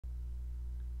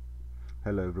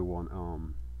Hello everyone.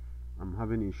 I'm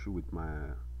having issue with my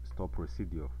store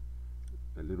procedure,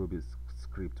 a little bit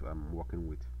script I'm working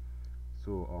with.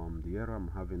 So the error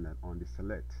I'm having on the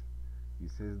select,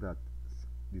 it says that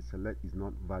the select is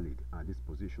not valid at this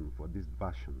position for this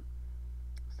version,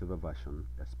 server version,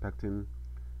 expecting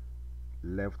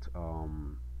left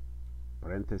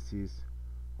parentheses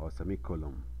or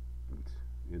semicolon. With,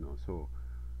 so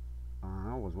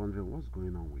I was wondering what's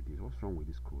going on with this. What's wrong with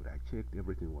this code? I checked,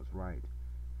 everything was right.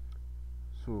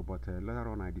 So, but later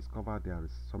on, I discovered there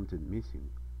is something missing.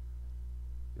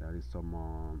 There is some,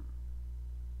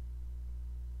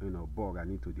 bug I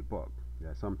need to debug.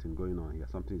 There's something going on here.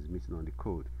 Something is missing on the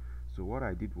code. So what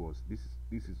I did was this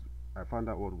is I found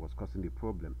out what was causing the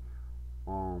problem.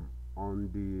 On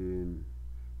the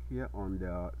here on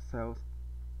the cell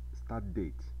start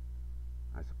date,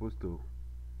 I supposed to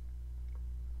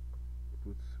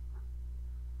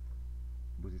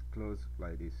put it close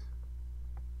like this,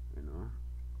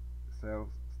 cell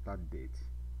start date,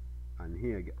 and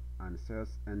here and cells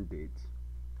end date,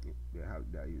 they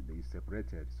is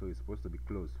separated, so it's supposed to be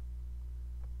closed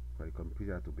for the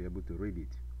computer to be able to read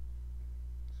it.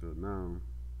 So now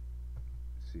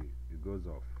see, it goes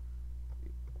off.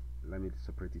 Let me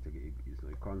separate it again.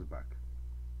 It comes back.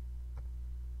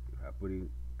 If I put it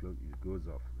close, it goes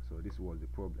off. So this was the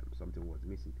problem. Something was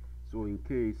missing. So in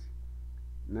case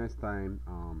next time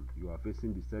you are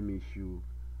facing the same issue,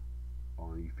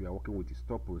 if you are working with the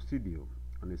store procedure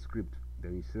on a script,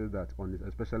 then it says that on this,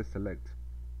 especially select,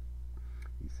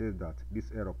 it says that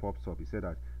this error pops up. It said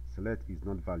that select is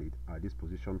not valid at this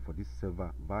position for this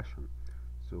server version.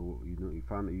 So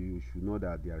you should know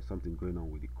that there is something going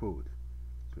on with the code.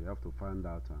 So you have to find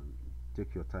out and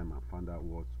take your time and find out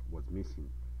what was missing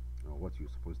or what you're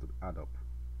supposed to add up.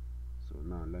 So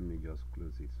now let me just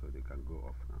close it so they can go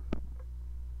off now.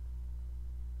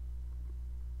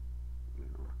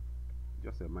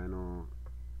 Just a minor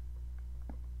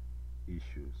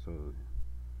issue, so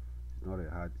it's not a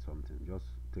hard something. Just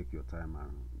take your time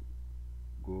and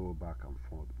go back and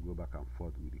forth with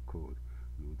the code.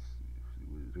 You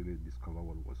will really discover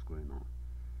what was going on.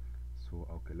 So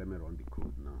okay, let me run the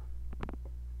code now.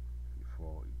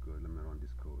 Before it goes, let me run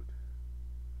this code.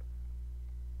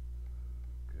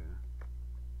 Okay,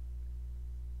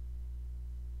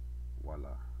 voila,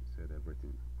 it said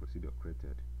everything, procedure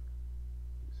created.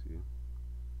 You see,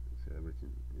 it said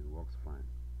everything, it works fine.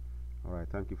 Alright,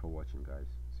 thank you for watching, guys.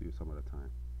 See you some other time.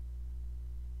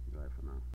 Bye for now.